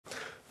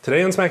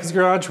Today on Smacky's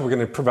Garage, we're going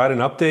to provide an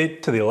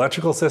update to the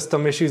electrical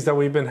system issues that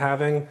we've been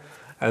having,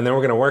 and then we're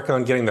going to work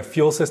on getting the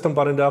fuel system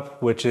buttoned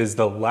up, which is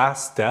the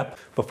last step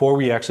before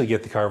we actually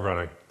get the car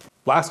running.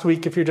 Last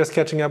week, if you're just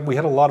catching up, we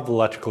had a lot of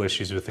electrical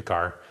issues with the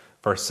car.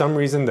 For some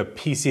reason, the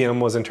PCM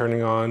wasn't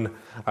turning on,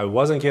 I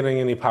wasn't getting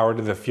any power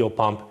to the fuel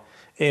pump,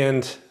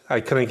 and I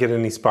couldn't get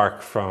any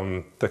spark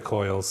from the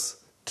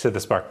coils to the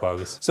spark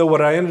plugs. So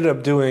what I ended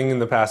up doing in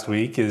the past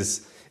week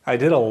is I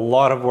did a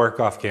lot of work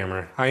off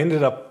camera. I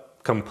ended up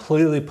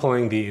completely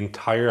pulling the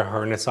entire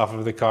harness off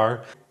of the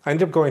car. I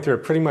ended up going through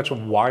it pretty much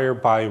wire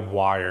by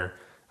wire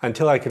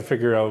until I could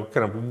figure out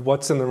kind of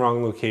what's in the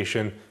wrong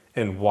location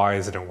and why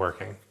isn't it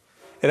working.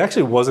 It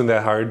actually wasn't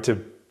that hard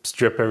to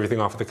strip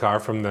everything off of the car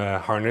from the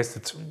harness.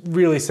 It's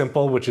really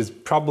simple, which is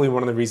probably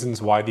one of the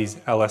reasons why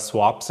these LS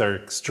swaps are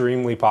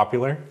extremely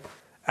popular.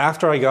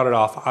 After I got it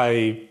off,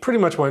 I pretty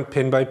much went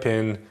pin by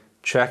pin,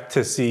 checked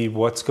to see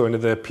what's going to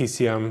the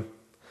PCM,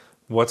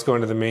 what's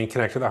going to the main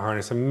connector of the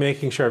harness, and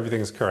making sure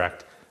everything's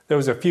correct. There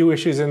was a few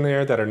issues in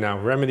there that are now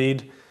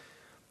remedied,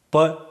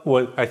 but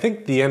what I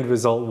think the end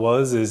result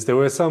was is there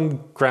were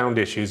some ground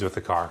issues with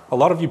the car. A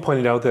lot of you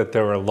pointed out that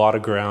there were a lot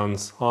of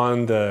grounds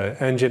on the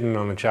engine and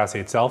on the chassis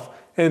itself,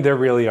 and there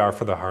really are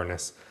for the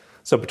harness.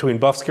 So between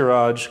Buff's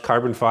Garage,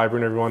 Carbon Fiber,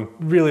 and everyone,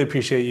 really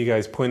appreciate you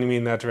guys pointing me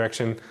in that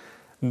direction.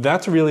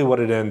 That's really what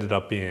it ended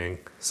up being.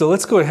 So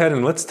let's go ahead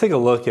and let's take a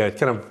look at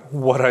kind of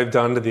what I've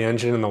done to the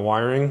engine and the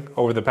wiring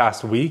over the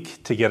past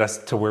week to get us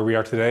to where we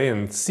are today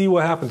and see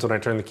what happens when I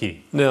turn the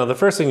key. Now, the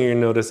first thing you're gonna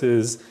notice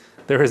is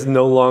there is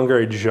no longer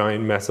a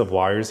giant mess of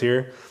wires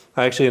here.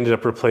 I actually ended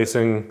up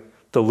replacing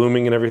the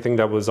looming and everything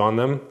that was on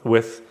them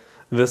with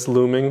this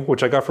looming,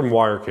 which I got from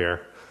WireCare.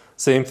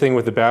 Same thing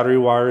with the battery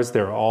wires,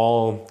 they're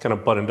all kind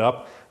of buttoned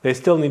up. They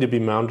still need to be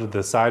mounted to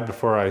the side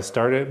before I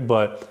start it,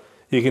 but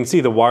you can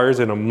see the wires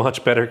in a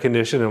much better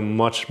condition and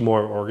much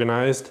more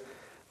organized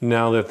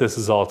now that this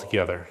is all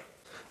together.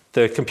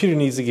 The computer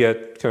needs to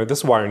get,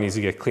 this wire needs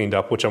to get cleaned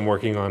up, which I'm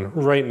working on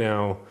right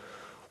now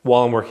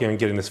while I'm working on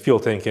getting this fuel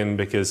tank in,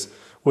 because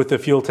with the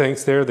fuel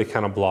tanks there, they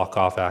kind of block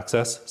off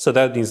access. So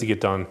that needs to get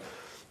done.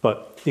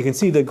 But you can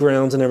see the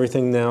grounds and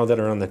everything now that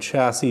are on the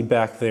chassis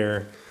back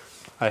there.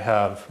 I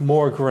have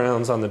more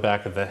grounds on the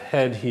back of the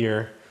head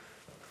here.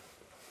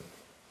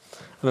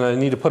 And then I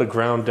need to put a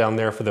ground down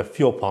there for the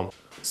fuel pump.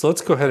 So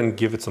let's go ahead and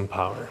give it some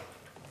power.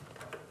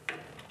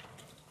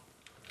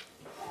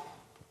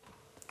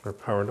 We're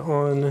powered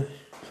on,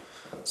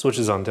 switch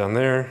is on down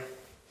there.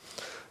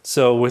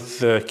 So with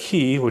the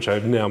key, which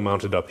I've now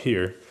mounted up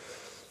here,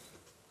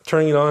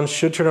 turning it on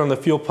should turn on the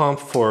fuel pump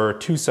for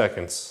 2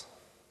 seconds.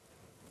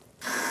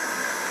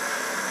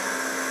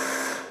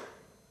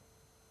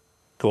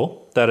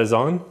 Cool, that is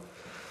on.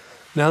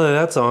 Now that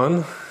that's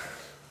on,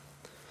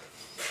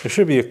 there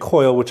should be a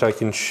coil which I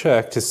can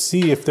check to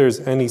see if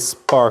there's any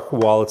spark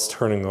while it's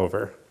turning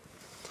over.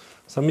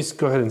 So let me just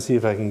go ahead and see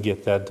if I can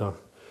get that done.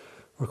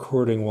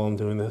 Recording while I'm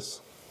doing this.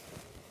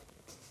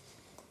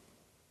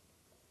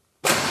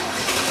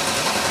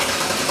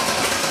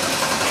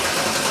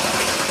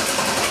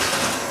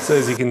 So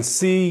as you can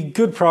see,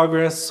 good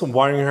progress.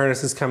 Wiring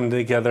harness is coming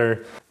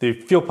together. The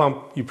fuel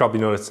pump, you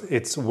probably noticed,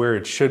 it's where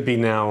it should be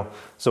now.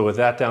 So with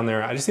that down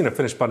there, I just need to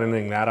finish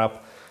buttoning that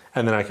up,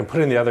 and then I can put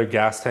in the other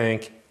gas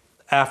tank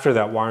after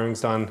that wiring's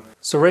done.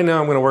 So right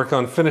now I'm gonna work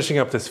on finishing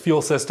up this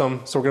fuel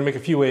system. So we're gonna make a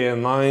few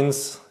AN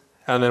lines,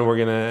 and then we're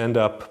gonna end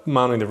up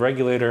mounting the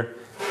regulator,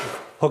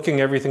 hooking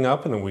everything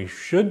up, and then we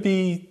should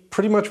be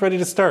pretty much ready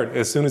to start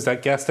as soon as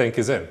that gas tank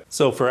is in.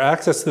 So for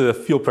access to the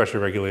fuel pressure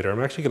regulator,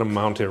 I'm actually gonna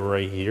mount it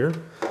right here.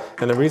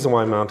 And the reason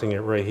why I'm mounting it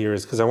right here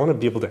is because I wanna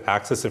be able to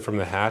access it from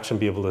the hatch and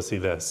be able to see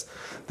this.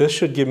 This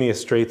should give me a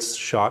straight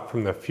shot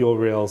from the fuel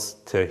rails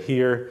to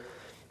here,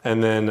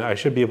 and then I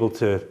should be able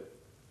to,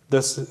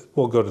 this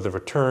will go to the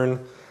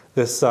return.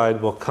 This side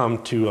will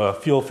come to a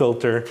fuel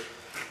filter,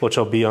 which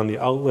will be on the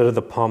outlet of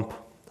the pump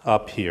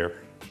up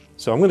here.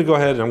 So I'm gonna go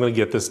ahead and I'm gonna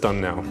get this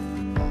done now.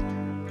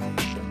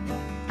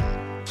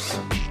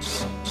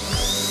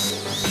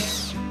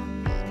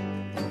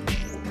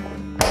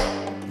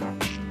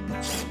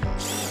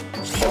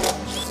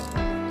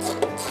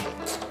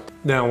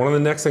 Now, one of the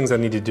next things I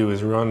need to do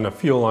is run a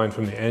fuel line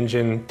from the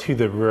engine to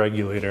the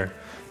regulator.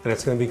 And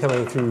it's going to be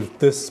coming through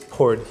this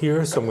port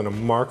here, so I'm going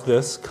to mark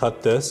this,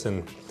 cut this,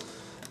 and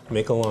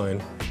make a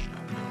line.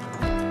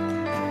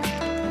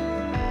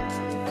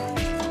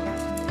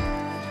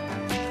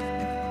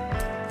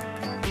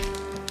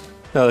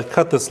 Now to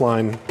cut this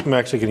line, I'm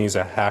actually going to use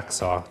a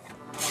hacksaw.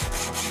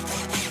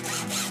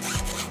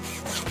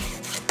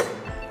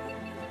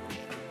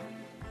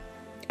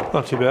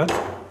 Not too bad.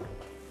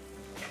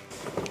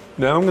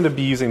 Now I'm going to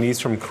be using these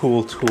from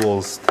Cool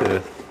Tools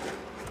to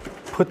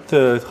put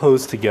the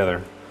hose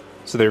together.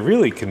 So they're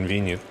really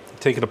convenient.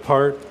 Take it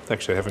apart.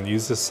 Actually, I haven't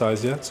used this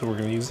size yet, so we're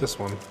going to use this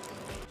one.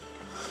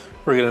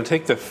 We're going to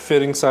take the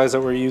fitting size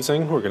that we're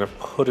using, we're going to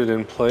put it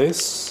in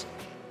place.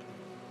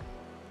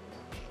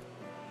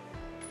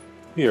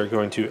 We are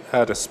going to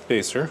add a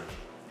spacer.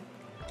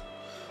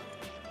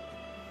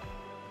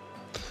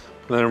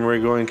 And then we're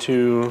going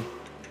to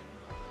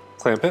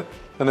clamp it,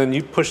 and then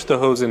you push the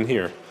hose in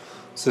here.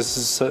 So this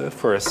is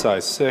for a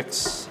size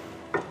 6.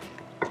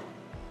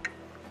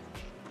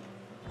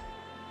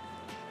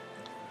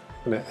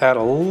 I'm gonna add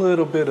a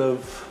little bit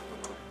of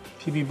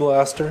PB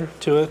Blaster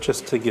to it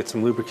just to get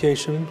some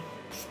lubrication.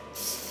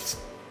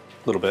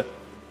 A little bit.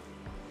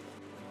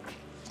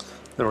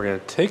 Then we're gonna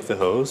take the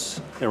hose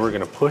and we're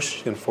gonna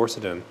push and force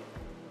it in.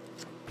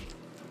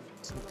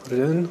 So put it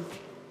in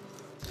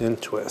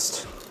and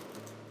twist.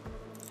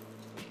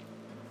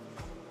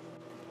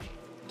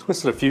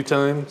 Twist it a few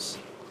times.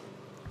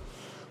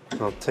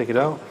 I'll take it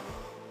out.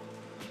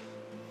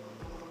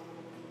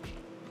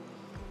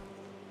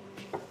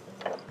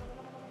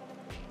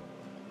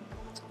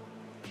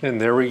 And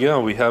there we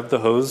go, we have the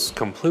hose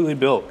completely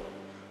built.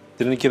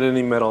 Didn't get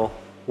any metal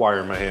wire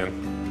in my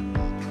hand.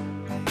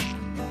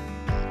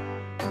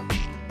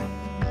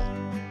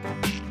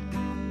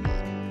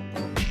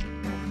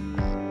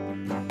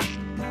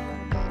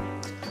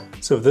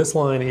 So this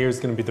line here is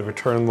going to be the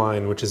return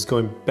line, which is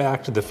going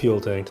back to the fuel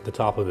tank, to the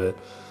top of it.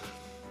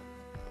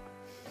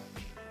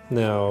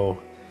 Now,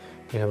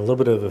 we have a little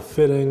bit of a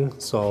fitting,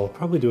 so I'll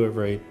probably do it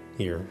right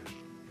here.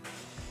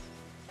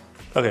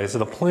 Okay, so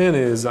the plan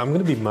is I'm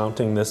going to be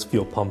mounting this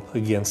fuel pump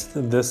against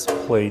this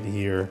plate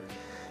here,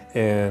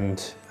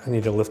 and I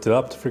need to lift it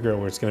up to figure out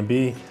where it's going to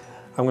be.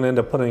 I'm going to end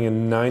up putting a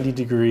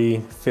 90-degree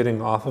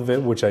fitting off of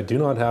it, which I do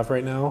not have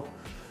right now,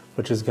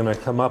 which is going to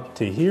come up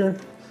to here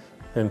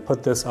and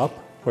put this up,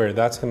 where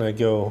that's going to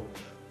go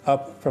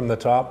up from the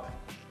top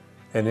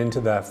and into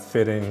that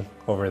fitting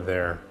over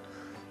there.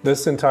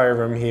 This entire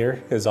room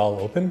here is all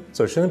open,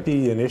 so it shouldn't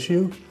be an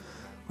issue.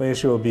 My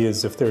issue will be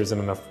is if there isn't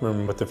enough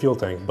room with the fuel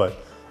tank, but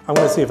I'm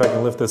going to see if I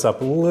can lift this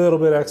up a little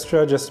bit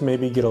extra, just to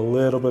maybe get a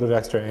little bit of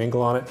extra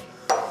angle on it.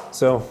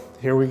 So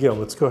here we go,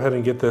 let's go ahead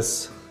and get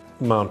this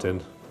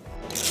mounted.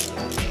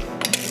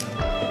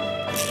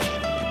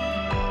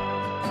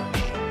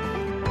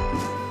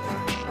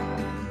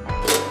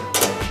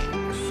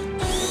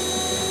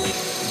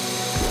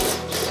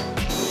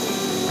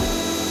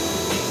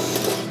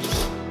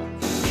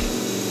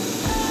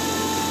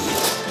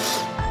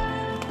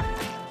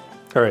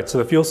 All right, so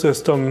the fuel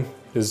system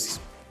is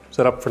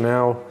set up for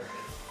now.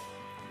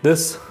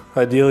 This,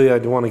 ideally,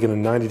 I'd want to get a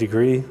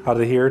 90-degree out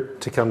of here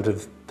to come to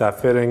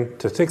that fitting,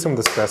 to take some of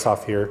the stress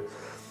off here.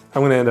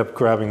 I'm going to end up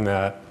grabbing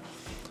that.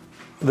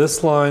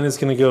 This line is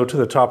going to go to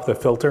the top of the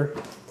filter,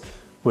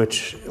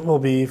 which will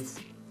be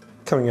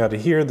coming out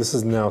of here. This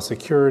is now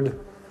secured.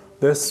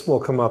 This will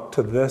come up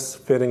to this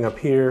fitting up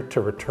here to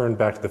return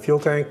back to the fuel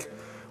tank,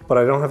 but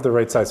I don't have the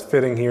right size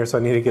fitting here, so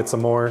I need to get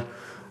some more.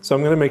 So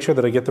I'm going to make sure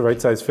that I get the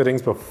right size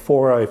fittings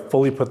before I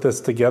fully put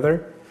this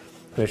together.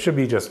 And it should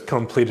be just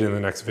completed in the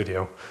next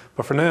video.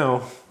 But for now,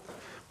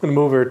 I'm going to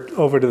move it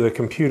over to the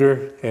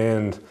computer,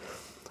 and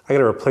I got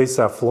to replace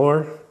that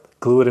floor,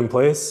 glue it in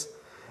place,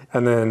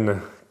 and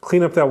then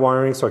clean up that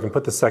wiring so I can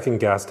put the second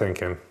gas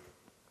tank in.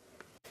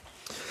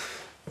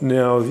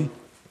 Now,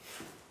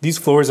 these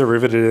floors are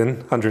riveted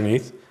in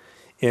underneath,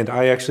 and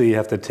I actually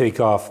have to take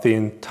off the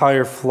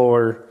entire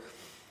floor,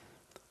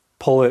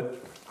 pull it.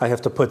 I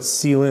have to put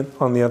sealant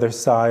on the other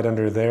side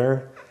under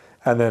there,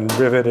 and then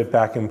rivet it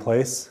back in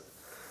place.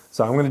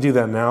 So I'm going to do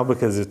that now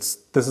because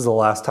this is the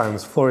last time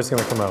this floor is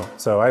going to come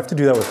out. So I have to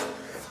do that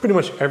with pretty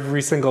much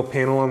every single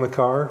panel on the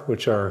car,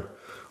 which are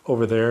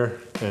over there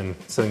and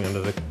sitting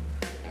under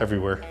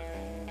everywhere.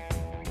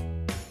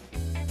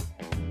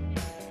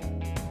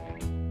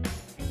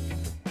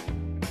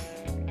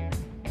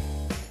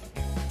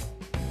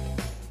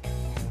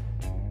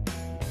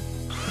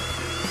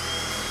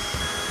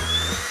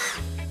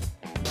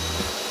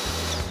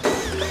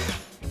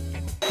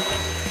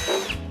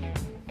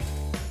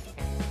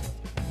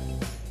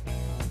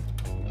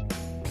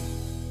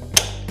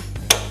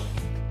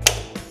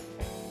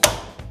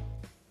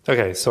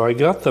 Okay, so I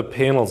got the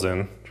panels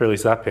in, or at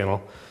least that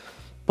panel,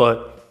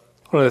 but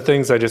one of the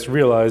things I just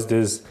realized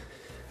is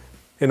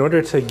in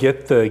order to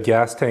get the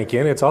gas tank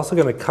in, it's also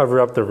going to cover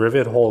up the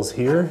rivet holes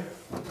here,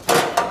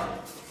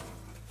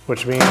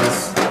 which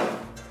means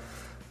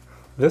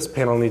this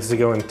panel needs to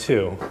go in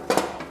too,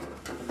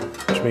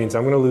 which means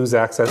I'm going to lose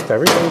access to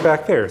everything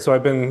back there. So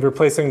I've been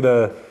replacing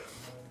the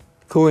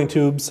cooling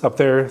tubes up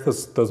there.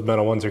 Those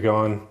metal ones are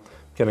gone.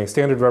 Getting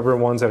standard rubber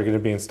ones that are going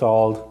to be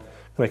installed.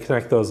 I'm going to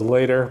connect those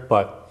later,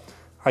 but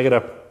I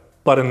gotta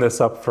button this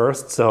up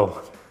first,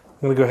 so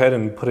I'm gonna go ahead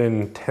and put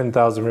in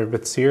 10,000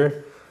 rivets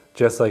here,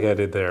 just like I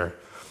did there.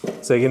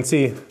 So you can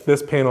see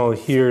this panel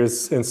here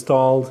is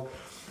installed.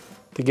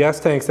 The gas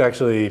tank's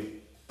actually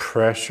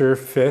pressure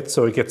fit,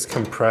 so it gets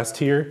compressed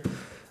here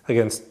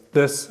against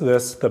this,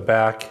 the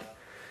back,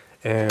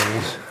 and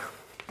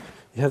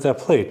you have that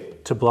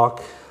plate to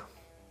block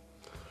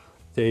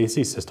the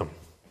AC system.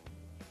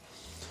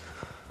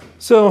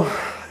 So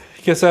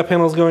I guess that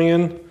panel's going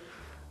in.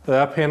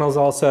 That panel's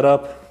all set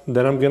up.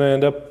 Then I'm gonna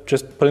end up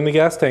just putting the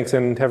gas tanks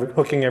in and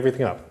hooking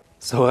everything up.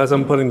 So as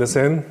I'm putting this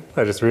in,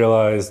 I just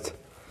realized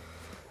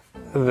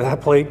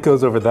that plate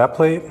goes over that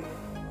plate,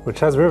 which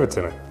has rivets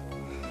in it.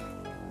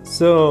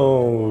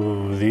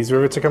 So these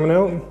rivets are coming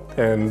out,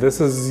 and this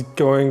is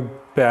going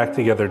back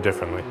together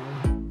differently.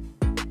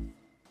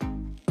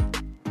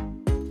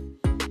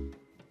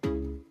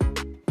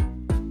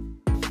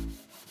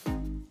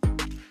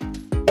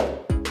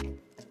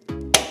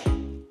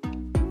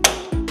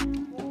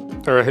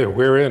 All right,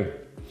 we're in.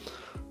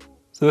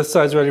 So this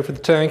side's ready for the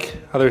tank.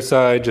 Other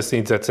side just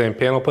needs that same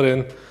panel put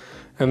in.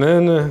 And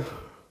then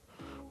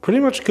pretty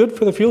much good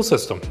for the fuel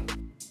system.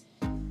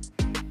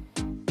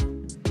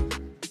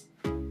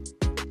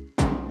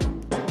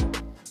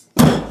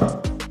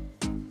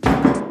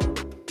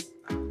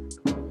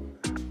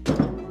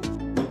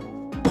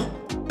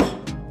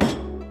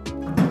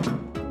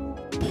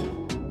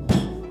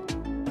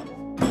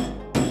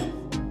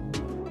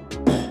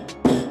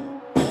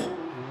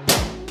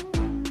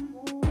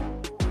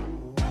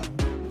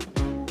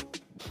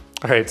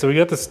 All right, so we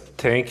got this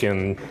tank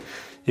and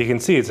you can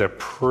see it's a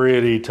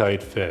pretty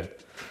tight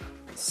fit.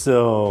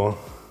 So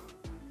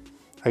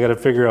I gotta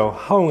figure out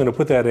how I'm gonna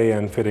put that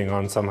AN fitting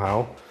on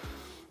somehow.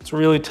 It's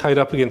really tight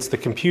up against the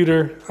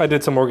computer. I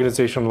did some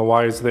organization on the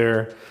wires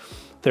there.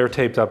 They're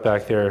taped up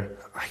back there.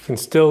 I can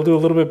still do a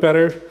little bit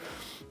better.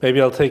 Maybe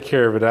I'll take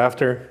care of it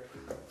after.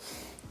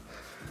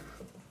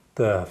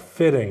 The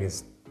fitting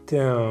is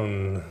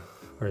down,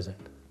 where is it?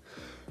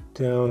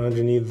 Down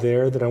underneath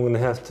there that I'm gonna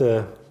have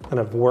to kind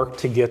of work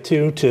to get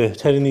to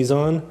tighten these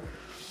on.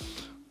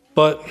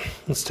 But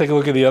let's take a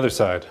look at the other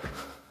side.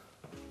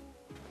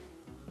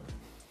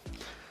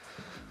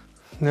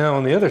 Now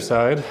on the other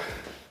side,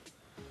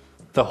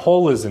 the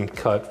hole isn't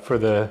cut for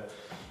the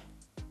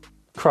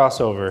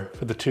crossover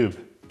for the tube.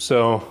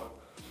 So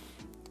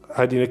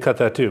I need to cut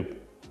that tube.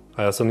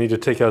 I also need to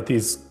take out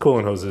these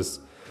coolant hoses.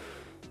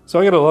 So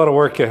I got a lot of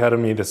work ahead of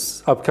me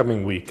this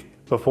upcoming week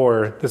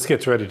before this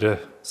gets ready to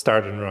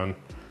start and run.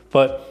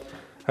 But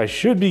I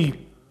should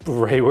be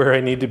right where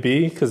I need to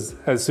be, because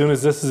as soon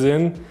as this is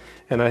in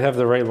and I have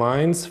the right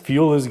lines,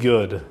 fuel is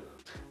good.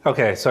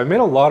 Okay, so I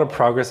made a lot of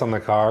progress on the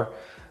car.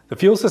 The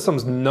fuel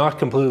system's not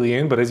completely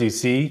in, but as you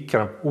see,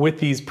 kind of with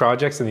these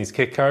projects and these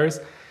kit cars,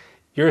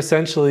 you're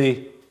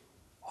essentially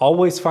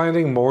always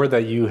finding more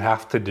that you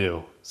have to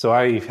do. So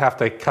I have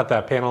to cut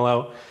that panel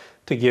out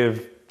to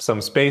give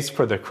some space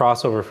for the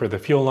crossover for the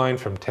fuel line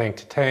from tank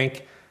to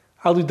tank.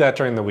 I'll do that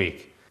during the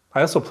week.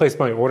 I also placed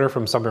my order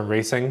from Summit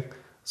Racing,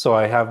 so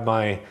I have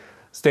my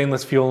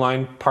stainless fuel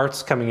line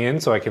parts coming in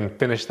so I can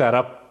finish that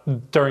up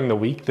during the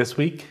week, this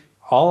week.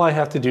 All I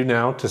have to do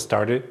now to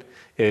start it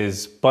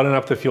is button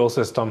up the fuel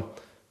system,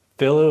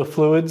 fill it with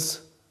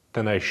fluids,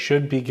 then I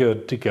should be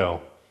good to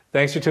go.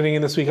 Thanks for tuning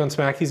in this week on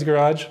Smacky's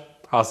Garage.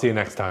 I'll see you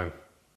next time.